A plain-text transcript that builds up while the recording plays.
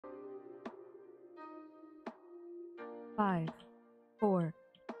5, 4,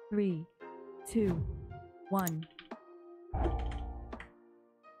 3, 2, 1.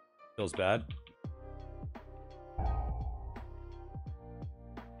 Feels bad.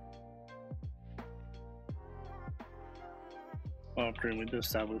 Oh, great, we just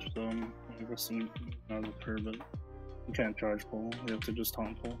established I guess some not with her, but you can't charge pull. You have to just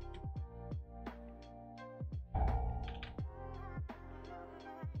taunt pull.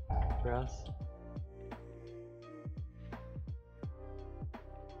 Breath.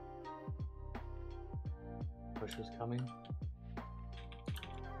 Push is coming.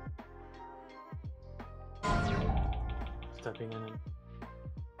 Stepping in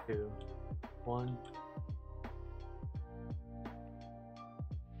 2, 1.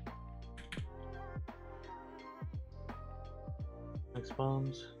 Next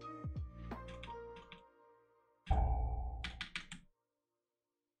bombs.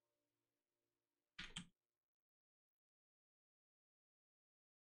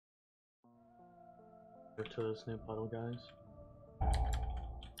 Go to this new puddle, guys.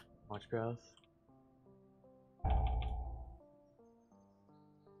 Watch breath.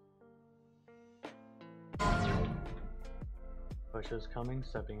 Push is coming,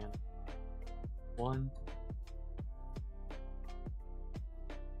 stepping in. 1.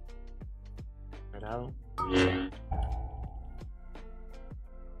 Right out.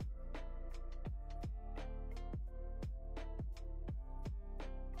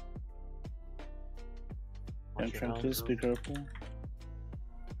 Entrances, be careful.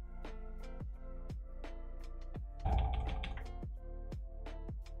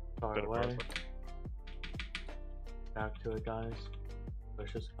 Far away. Back to it, guys.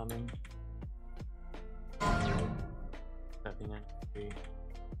 Push is coming. Stepping in. 3,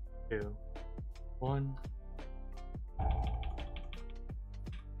 2, 1.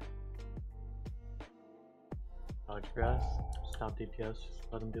 Dodge breath. Stop DPS.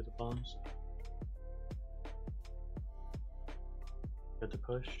 Just let him do the bombs. Good to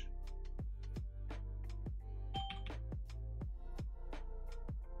push.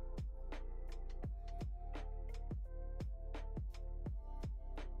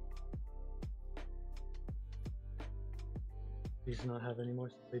 He does not have any more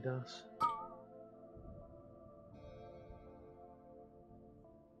silly deaths.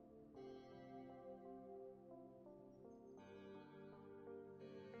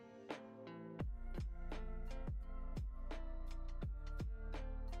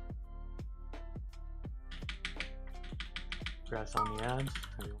 Grass on the ads.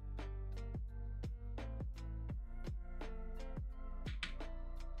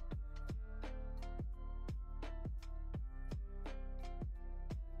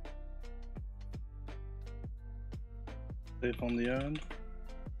 Safe on the ad.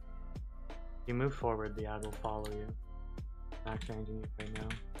 If you move forward, the ad will follow you. Max ranging you right now.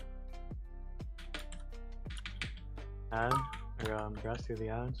 Ad, or grass through the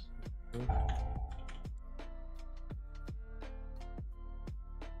ads. Move.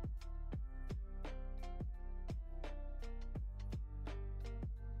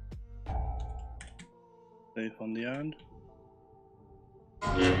 Safe on the ad.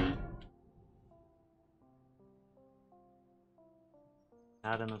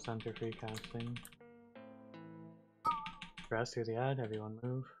 Ad in the center free casting. Grass through the ad, everyone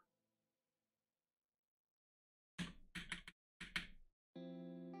move.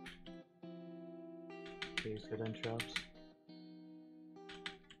 Please good interrupts.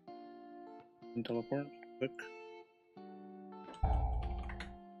 And teleport, quick.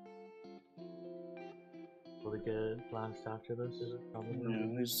 Will we get blast after this? Is it probably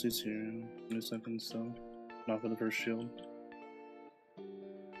Yeah, he's here in a second, so not for the first shield.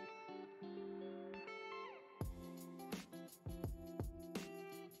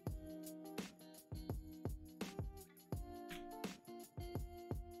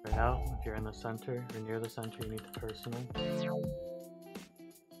 Right out, if you're in the center or near the center, you need the personal.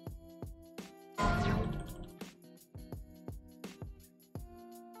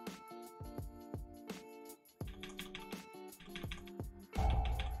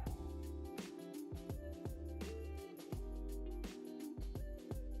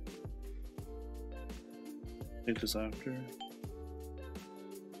 Take this after.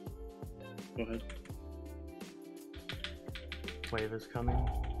 Go ahead. Wave is coming.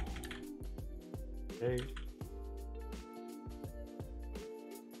 Okay.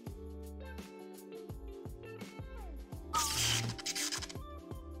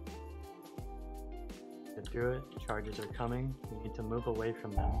 Get through it. Charges are coming. You need to move away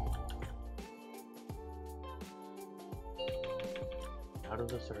from them. Out of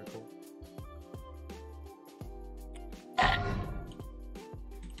the circle.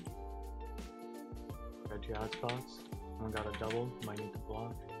 Stretch your ad spots. Someone got a double, might need to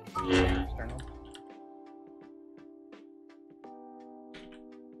block. External.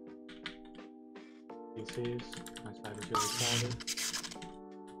 DCs, my side is really crowded.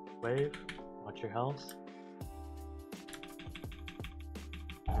 Wave, watch your health.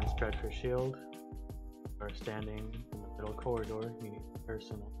 And stretch for shield. You are standing in the middle corridor, you need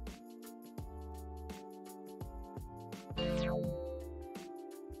personal.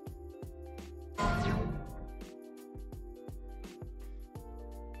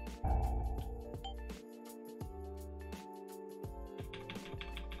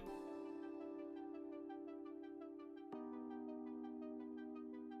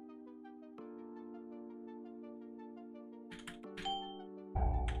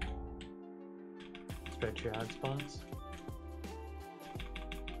 Stretch your ad spots.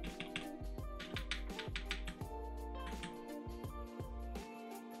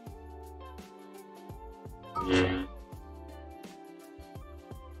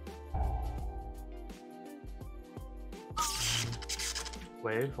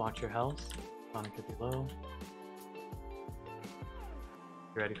 Wave, watch your health. Sonic could be low.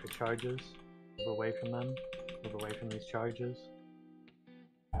 Get ready for charges. Move away from them. Move away from these charges.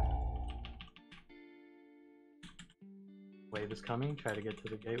 Wave is coming, try to get to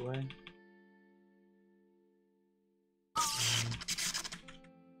the gateway.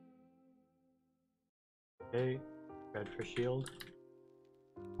 Okay, red for shield.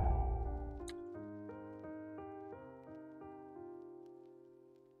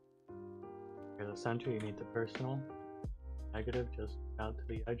 Near the center, you need the personal. Negative, just out to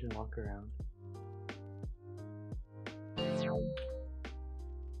the edge and walk around.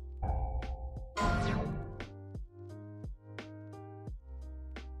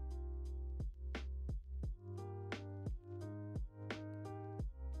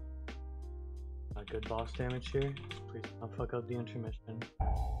 Good boss damage here. Please don't fuck up the intermission.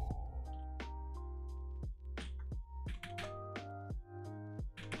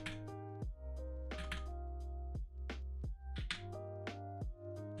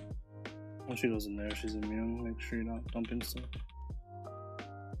 When she goes in there, she's immune. Make sure you're not dumping stuff.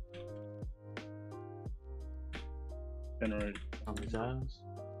 Generate. On his ass.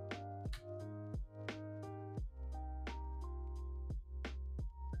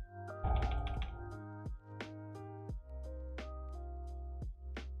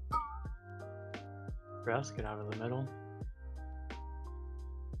 Press, get out of the middle.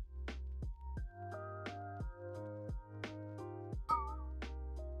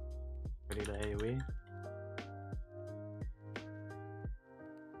 Ready to AoE.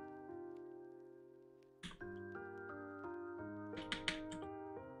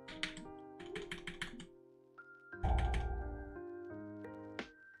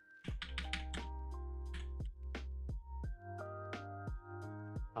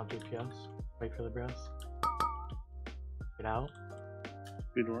 Stop DPS. Wait for the breath. Get out.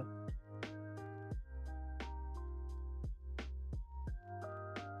 Good work.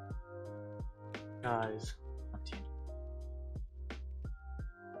 Guys.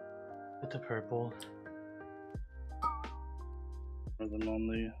 Hit the purple. Rather than on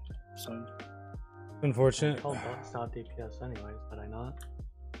the side. Unfortunate. I told stop DPS anyways, did I not?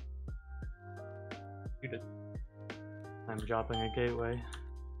 You did. I'm dropping a gateway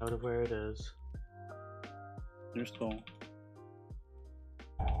out of where it is. You're still.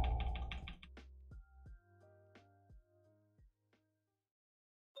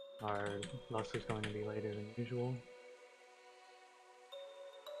 Our lust is going to be later than usual.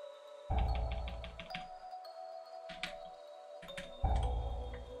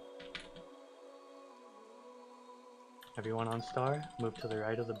 Everyone on star, move to the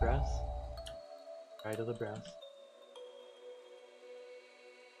right of the breath. Right of the breath.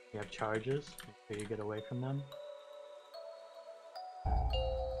 You have charges, make sure you get away from them.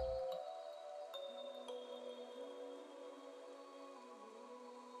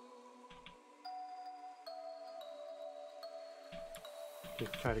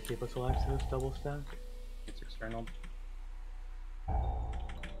 Try to keep us alive to this double stack. It's external.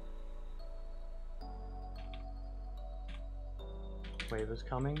 Wave is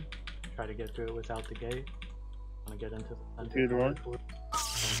coming. Try to get through it without the gate. Want to get into the center. Good work. Want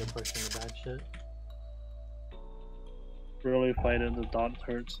to get pushed into bad shit. Really fight it, the dot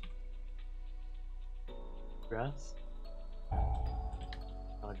hurts. Breath.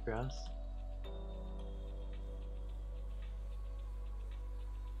 Dodge breath.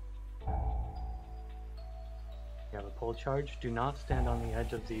 You have a pull charge. Do not stand on the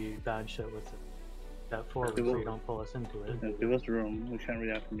edge of the bad shit with it. Step forward so you don't pull us into it. Yeah, give us room. We can't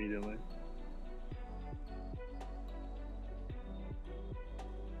react immediately.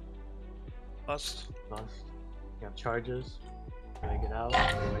 Bust. Bust. You have charges. Gotta get out,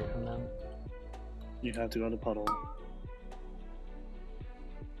 get away from them. You have to go to puddle.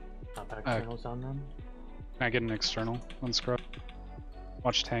 Top externals on them. Can I get an external on scrub?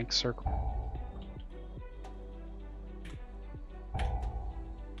 Watch tank circle.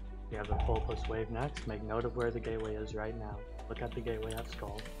 You have the full plus wave next. Make note of where the gateway is right now. Look at the gateway at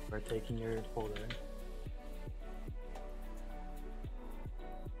Skull. We're taking your pull there.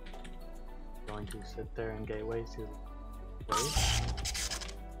 Going to sit there in gateway to wave.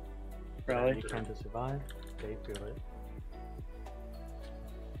 Rally. You can to survive. Stay through it.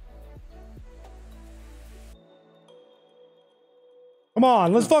 Come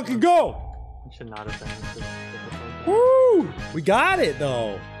on, let's fucking go. It should not have been this difficult. Woo! We got it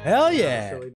though. Hell yeah. Silly